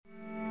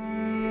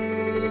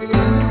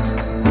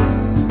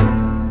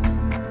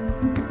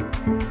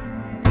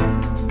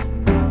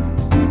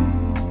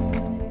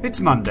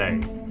It's Monday,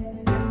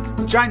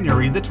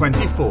 January the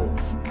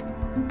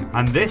 24th,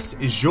 and this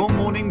is your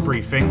morning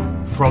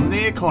briefing from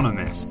The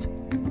Economist.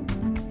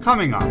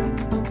 Coming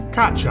up,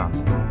 catch up,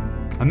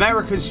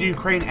 America's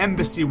Ukraine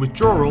embassy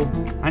withdrawal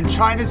and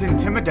China's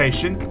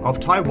intimidation of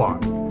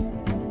Taiwan.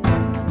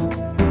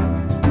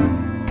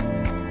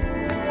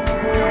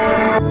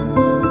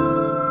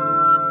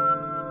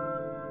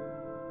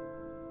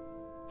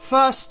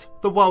 First,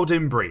 the world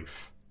in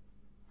brief.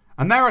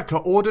 America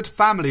ordered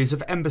families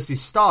of embassy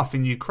staff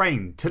in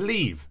Ukraine to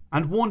leave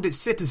and warned its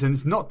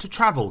citizens not to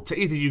travel to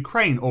either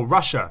Ukraine or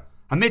Russia,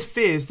 amid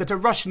fears that a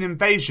Russian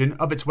invasion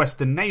of its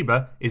western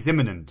neighbour is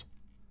imminent.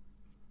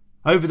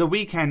 Over the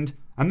weekend,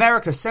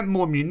 America sent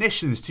more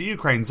munitions to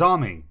Ukraine's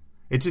army.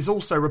 It is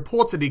also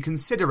reportedly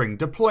considering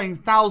deploying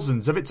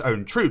thousands of its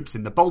own troops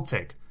in the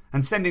Baltic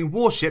and sending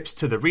warships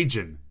to the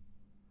region.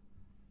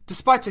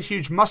 Despite a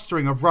huge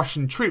mustering of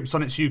Russian troops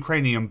on its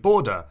Ukrainian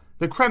border,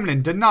 the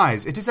Kremlin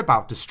denies it is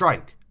about to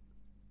strike.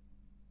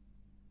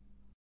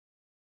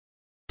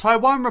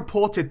 Taiwan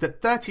reported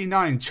that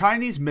 39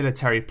 Chinese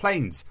military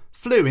planes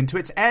flew into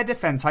its air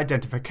defense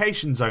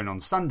identification zone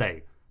on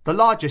Sunday, the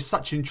largest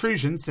such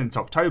intrusion since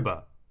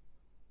October.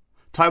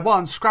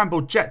 Taiwan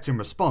scrambled jets in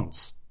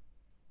response.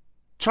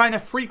 China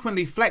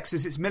frequently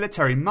flexes its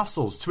military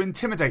muscles to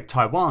intimidate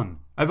Taiwan,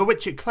 over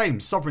which it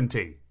claims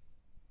sovereignty.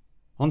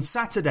 On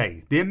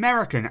Saturday, the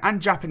American and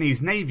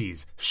Japanese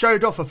navies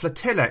showed off a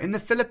flotilla in the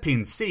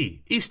Philippine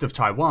Sea, east of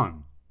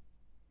Taiwan.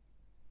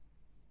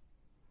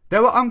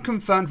 There were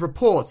unconfirmed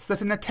reports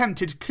that an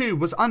attempted coup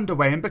was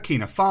underway in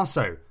Burkina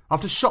Faso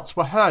after shots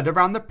were heard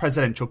around the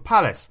presidential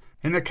palace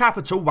in the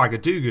capital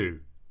Ouagadougou.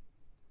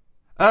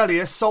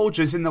 Earlier,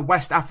 soldiers in the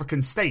West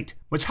African state,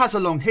 which has a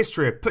long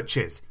history of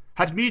putschs,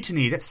 had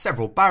mutinied at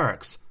several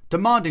barracks,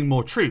 demanding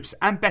more troops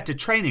and better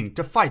training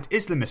to fight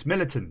Islamist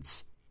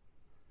militants.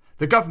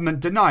 The government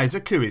denies a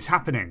coup is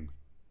happening.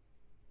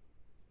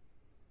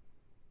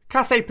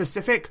 Cathay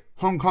Pacific,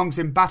 Hong Kong's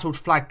embattled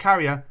flag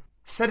carrier,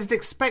 said it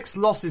expects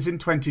losses in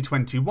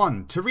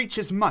 2021 to reach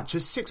as much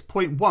as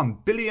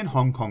 6.1 billion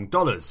Hong Kong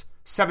dollars,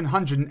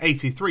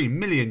 783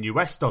 million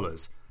US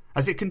dollars,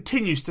 as it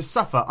continues to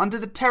suffer under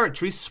the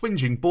territory's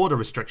swinging border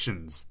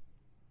restrictions.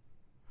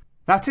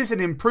 That is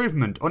an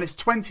improvement on its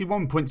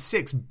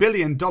 $21.6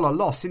 billion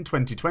loss in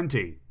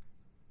 2020.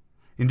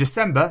 In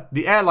December,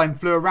 the airline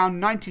flew around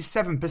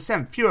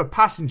 97% fewer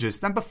passengers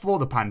than before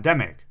the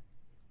pandemic.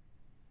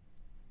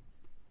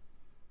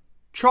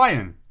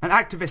 Trian, an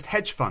activist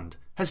hedge fund,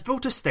 has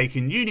built a stake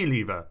in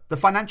Unilever, the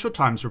Financial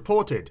Times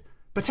reported,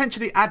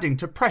 potentially adding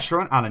to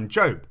pressure on Alan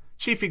Jope,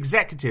 chief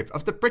executive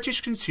of the British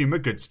consumer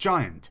goods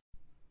giant.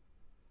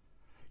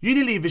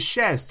 Unilever's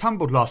shares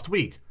tumbled last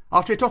week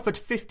after it offered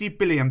 £50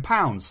 billion,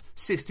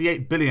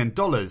 $68 billion,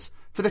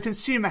 for the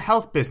consumer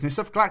health business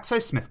of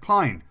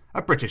GlaxoSmithKline,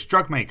 a British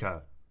drug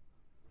maker.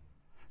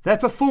 Their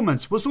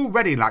performance was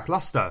already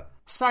lacklustre,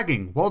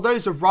 sagging while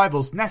those of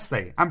rivals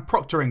Nestle and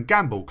Procter &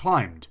 Gamble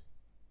climbed.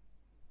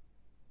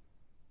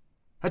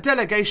 A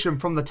delegation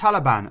from the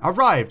Taliban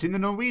arrived in the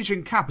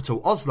Norwegian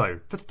capital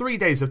Oslo for 3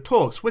 days of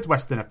talks with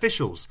Western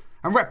officials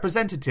and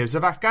representatives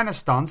of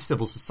Afghanistan's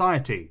civil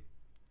society.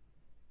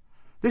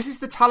 This is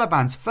the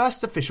Taliban's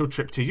first official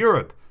trip to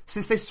Europe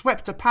since they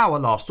swept to power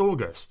last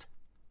August.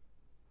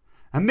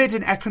 Amid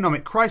an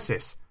economic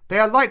crisis, they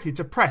are likely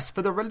to press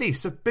for the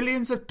release of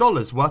billions of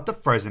dollars worth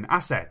of frozen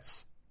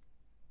assets.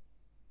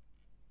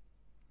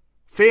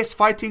 Fierce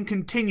fighting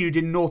continued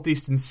in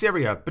northeastern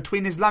Syria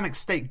between Islamic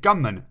State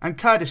gunmen and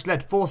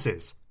Kurdish-led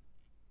forces.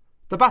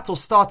 The battle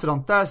started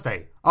on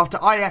Thursday after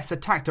IS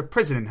attacked a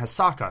prison in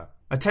Hasaka,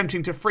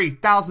 attempting to free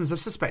thousands of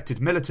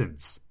suspected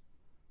militants.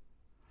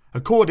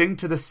 According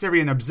to the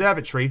Syrian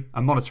Observatory,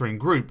 a monitoring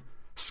group,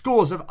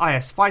 scores of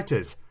IS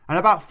fighters and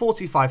about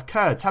 45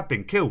 Kurds have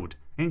been killed,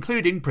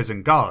 including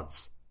prison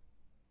guards.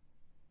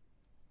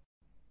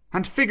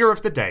 And figure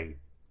of the day,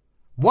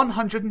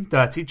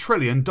 $130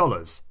 trillion,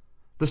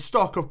 the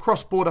stock of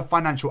cross-border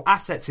financial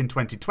assets in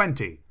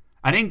 2020,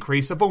 an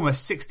increase of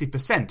almost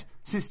 60%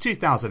 since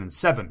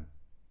 2007.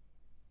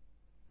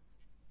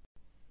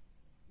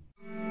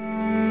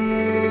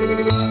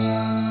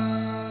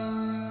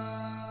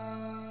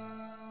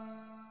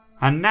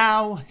 And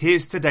now,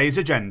 here's today's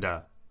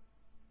agenda.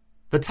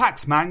 The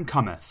taxman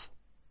cometh.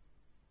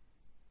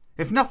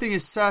 If nothing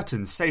is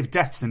certain save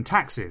deaths and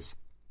taxes,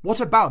 what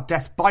about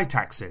death by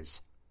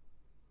taxes?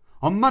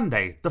 On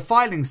Monday, the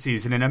filing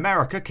season in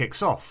America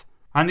kicks off,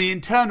 and the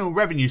Internal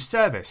Revenue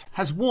Service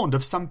has warned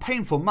of some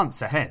painful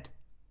months ahead.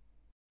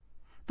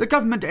 The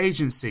government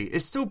agency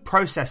is still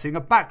processing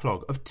a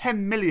backlog of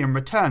 10 million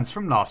returns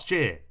from last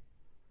year.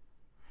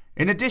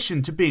 In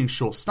addition to being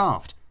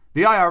short-staffed,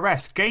 the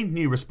IRS gained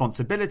new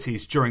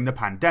responsibilities during the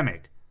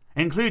pandemic,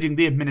 including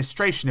the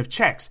administration of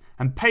checks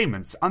and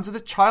payments under the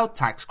Child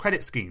Tax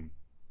Credit Scheme.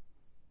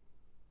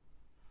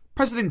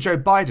 President Joe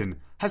Biden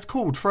has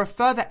called for a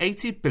further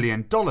 $80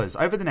 billion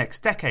over the next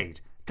decade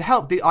to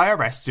help the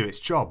IRS do its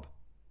job.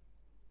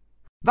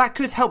 That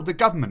could help the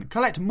government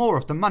collect more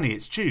of the money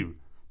it's due,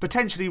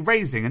 potentially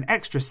raising an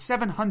extra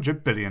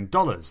 $700 billion.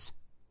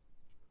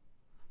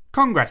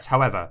 Congress,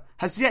 however,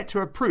 has yet to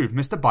approve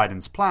Mr.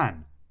 Biden's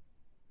plan.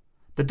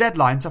 The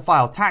deadline to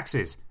file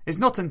taxes is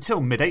not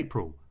until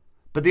mid-April,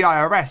 but the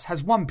IRS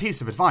has one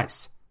piece of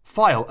advice: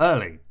 file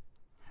early,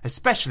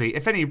 especially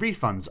if any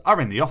refunds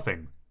are in the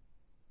offing.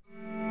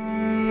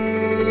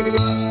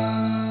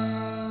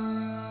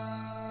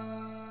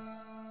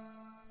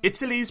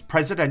 Italy's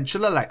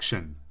presidential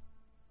election.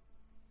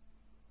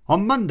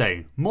 On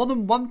Monday, more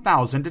than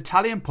 1,000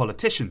 Italian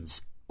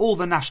politicians, all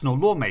the national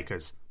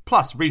lawmakers,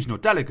 plus regional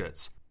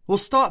delegates, will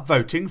start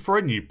voting for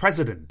a new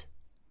president.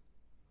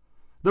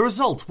 The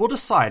result will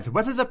decide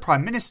whether the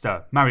Prime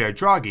Minister, Mario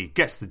Draghi,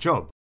 gets the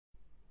job.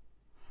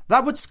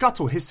 That would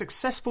scuttle his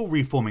successful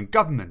reforming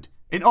government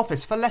in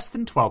office for less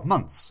than 12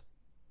 months.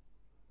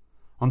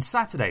 On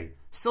Saturday,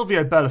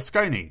 Silvio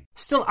Berlusconi,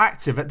 still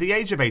active at the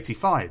age of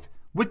 85,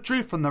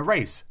 withdrew from the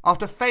race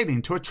after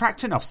failing to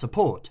attract enough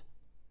support.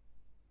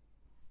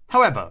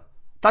 However,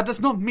 that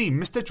does not mean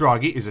Mr.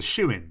 Draghi is a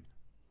shoo-in.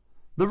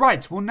 The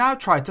right will now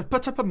try to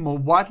put up a more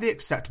widely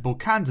acceptable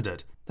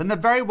candidate than the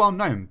very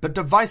well-known but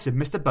divisive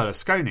Mr.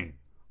 Berlusconi,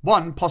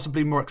 one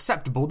possibly more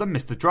acceptable than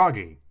Mr.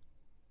 Draghi.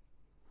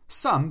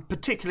 Some,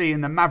 particularly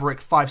in the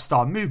Maverick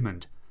Five-Star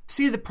movement,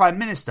 see the Prime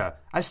Minister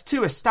as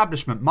too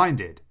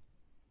establishment-minded.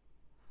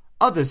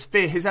 Others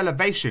fear his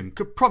elevation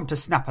could prompt a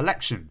snap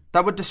election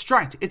that would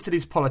distract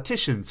Italy's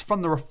politicians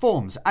from the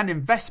reforms and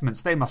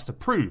investments they must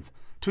approve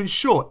to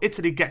ensure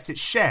Italy gets its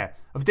share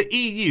of the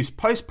EU's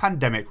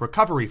post-pandemic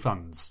recovery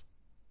funds.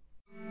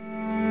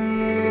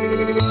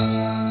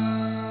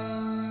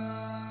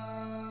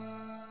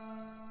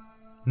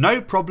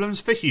 No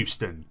problems for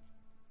Houston.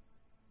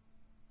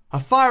 A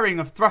firing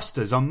of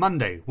thrusters on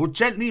Monday will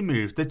gently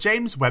move the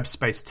James Webb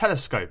Space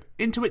Telescope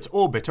into its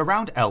orbit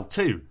around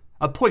L2,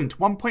 a point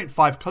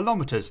 1.5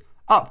 kilometers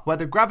up where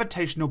the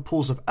gravitational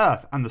pulls of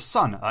Earth and the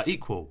Sun are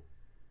equal.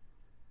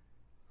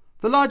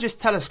 The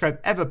largest telescope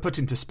ever put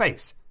into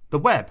space, the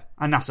Webb,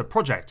 a NASA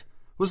project,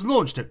 was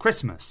launched at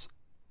Christmas.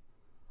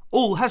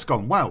 All has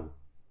gone well.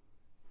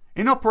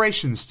 In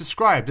operations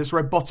described as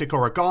robotic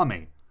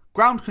origami,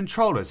 ground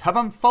controllers have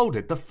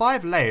unfolded the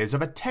 5 layers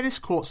of a tennis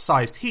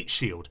court-sized heat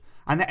shield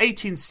and the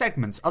 18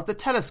 segments of the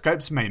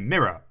telescope's main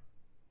mirror.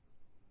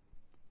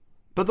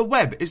 But the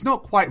Webb is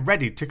not quite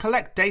ready to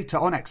collect data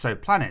on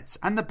exoplanets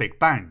and the Big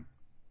Bang.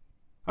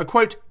 A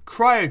quote,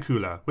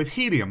 cryocooler with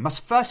helium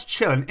must first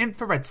chill an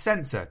infrared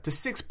sensor to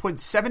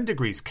 6.7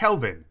 degrees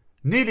Kelvin,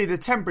 nearly the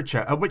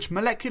temperature at which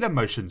molecular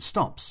motion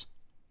stops.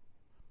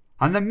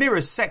 And the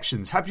mirror's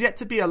sections have yet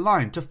to be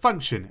aligned to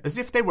function as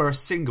if they were a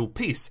single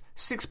piece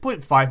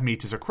 6.5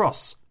 meters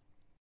across.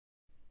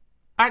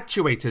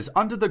 Actuators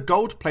under the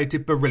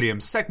gold-plated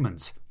beryllium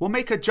segments will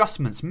make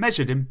adjustments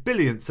measured in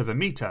billionths of a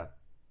meter.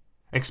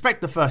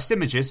 Expect the first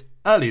images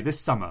early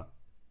this summer.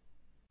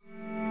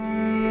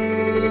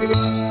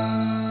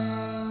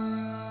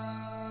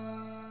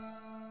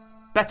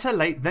 Better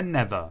late than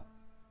never.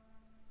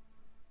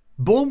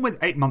 Born with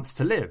 8 months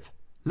to live,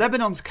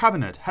 Lebanon's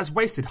cabinet has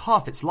wasted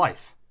half its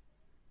life.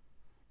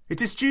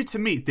 It is due to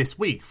meet this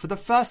week for the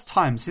first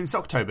time since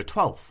October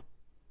 12th.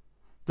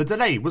 The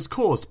delay was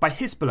caused by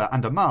Hezbollah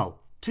and Amal,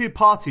 2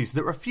 parties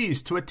that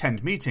refused to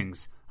attend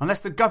meetings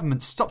unless the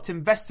government stopped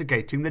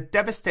investigating the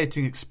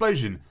devastating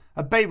explosion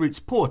at Beirut's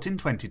port in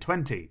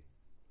 2020.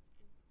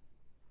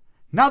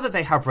 Now that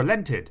they have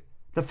relented,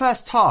 the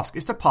first task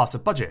is to pass a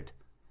budget,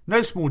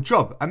 no small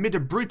job amid a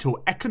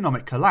brutal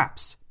economic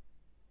collapse.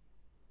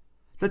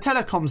 The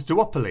telecoms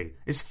duopoly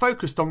is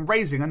focused on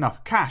raising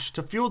enough cash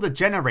to fuel the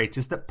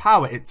generators that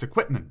power its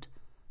equipment.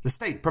 The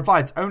state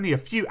provides only a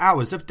few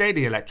hours of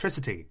daily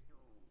electricity.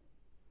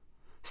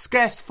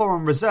 Scarce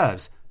foreign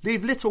reserves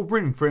leave little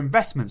room for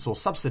investments or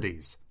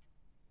subsidies.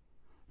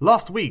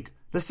 Last week,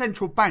 the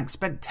central bank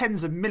spent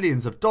tens of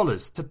millions of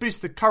dollars to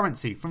boost the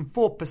currency from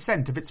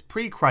 4% of its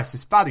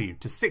pre-crisis value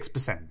to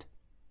 6%.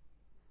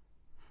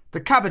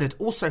 The cabinet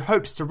also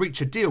hopes to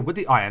reach a deal with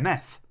the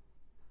IMF.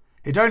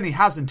 It only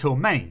has until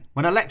May,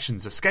 when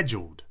elections are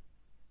scheduled.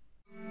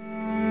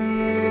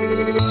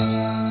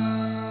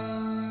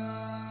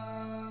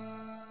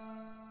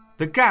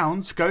 The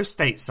Gowns go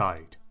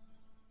stateside.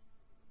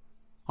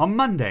 On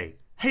Monday,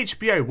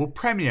 HBO will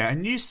premiere a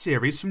new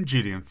series from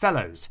Julian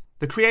Fellowes,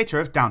 the creator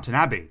of Downton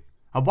Abbey,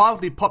 a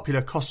wildly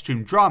popular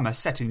costume drama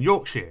set in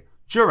Yorkshire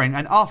during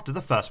and after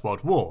the First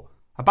World War,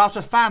 about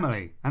a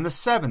family and the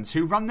servants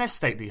who run their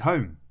stately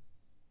home.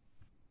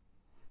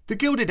 The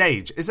Gilded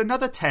Age is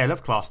another tale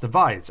of class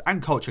divides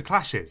and culture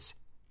clashes.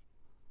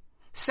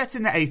 Set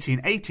in the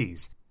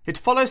 1880s, it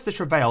follows the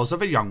travails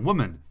of a young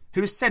woman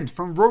who is sent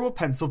from rural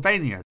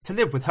Pennsylvania to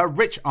live with her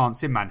rich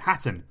aunts in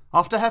Manhattan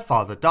after her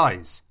father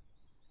dies.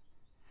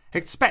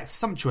 Expect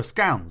sumptuous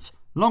gowns,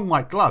 long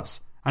white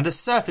gloves, and a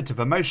surfeit of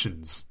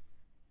emotions.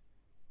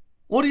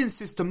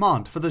 Audiences'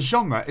 demand for the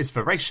genre is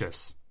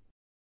voracious.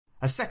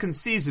 A second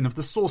season of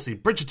the saucy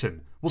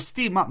Bridgerton will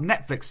steam up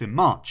Netflix in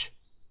March.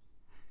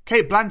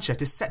 Cate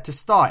Blanchett is set to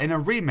star in a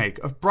remake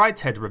of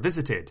Brideshead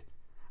Revisited,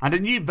 and a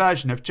new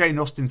version of Jane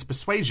Austen's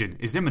Persuasion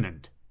is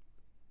imminent.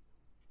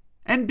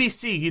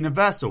 NBC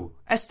Universal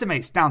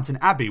estimates Downton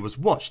Abbey was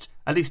watched,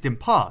 at least in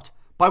part,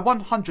 by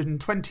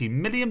 120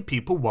 million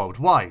people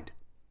worldwide.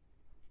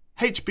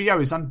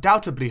 HBO is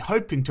undoubtedly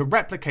hoping to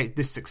replicate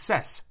this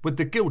success with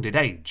The Gilded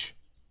Age.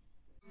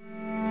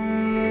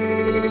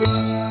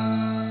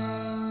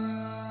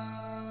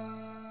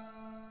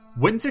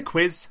 Winter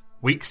Quiz,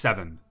 Week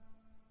 7.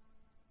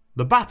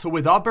 The battle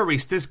with our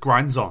baristas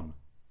grinds on.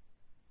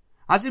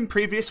 As in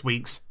previous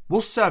weeks,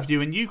 we'll serve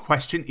you a new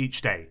question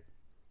each day.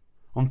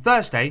 On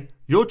Thursday,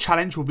 your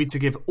challenge will be to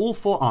give all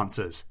 4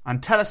 answers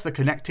and tell us the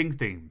connecting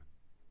theme.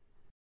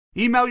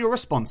 Email your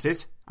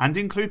responses and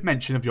include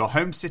mention of your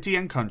home city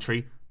and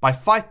country by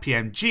 5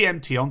 p.m.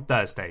 GMT on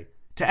Thursday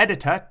to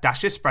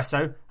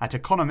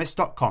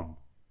editor-espresso@economist.com.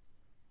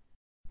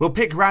 We'll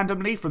pick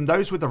randomly from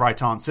those with the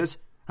right answers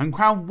and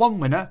crown one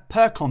winner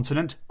per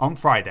continent on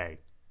Friday.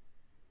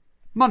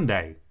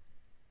 Monday.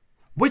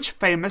 Which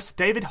famous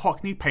David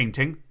Hockney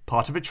painting,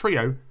 part of a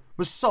trio,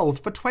 was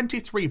sold for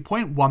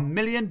 $23.1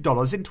 million in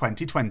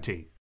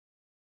 2020?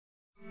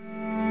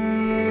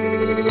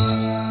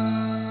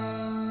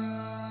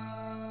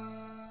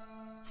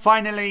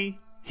 Finally,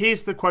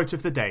 here's the quote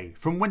of the day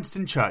from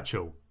Winston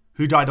Churchill,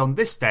 who died on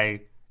this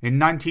day in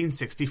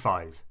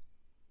 1965.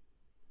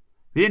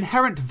 The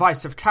inherent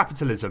vice of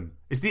capitalism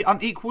is the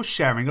unequal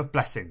sharing of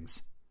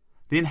blessings.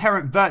 The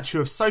inherent virtue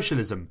of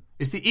socialism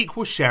is the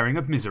equal sharing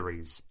of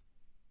miseries.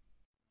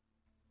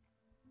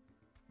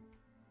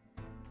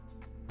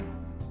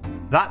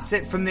 That's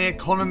it from the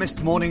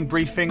Economist morning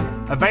briefing,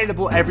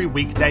 available every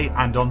weekday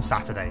and on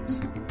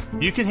Saturdays.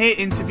 You can hear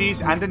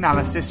interviews and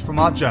analysis from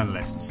our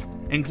journalists,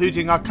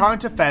 including our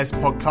current affairs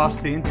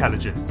podcast, The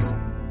Intelligence,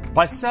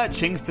 by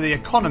searching for The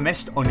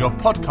Economist on your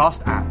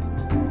podcast app,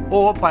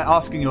 or by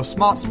asking your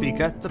smart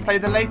speaker to play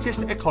the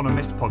latest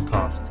Economist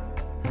podcast.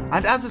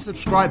 And as a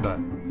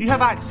subscriber, you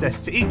have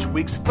access to each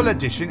week's full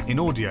edition in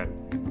audio.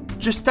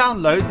 Just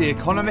download the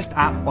Economist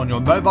app on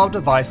your mobile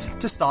device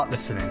to start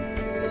listening.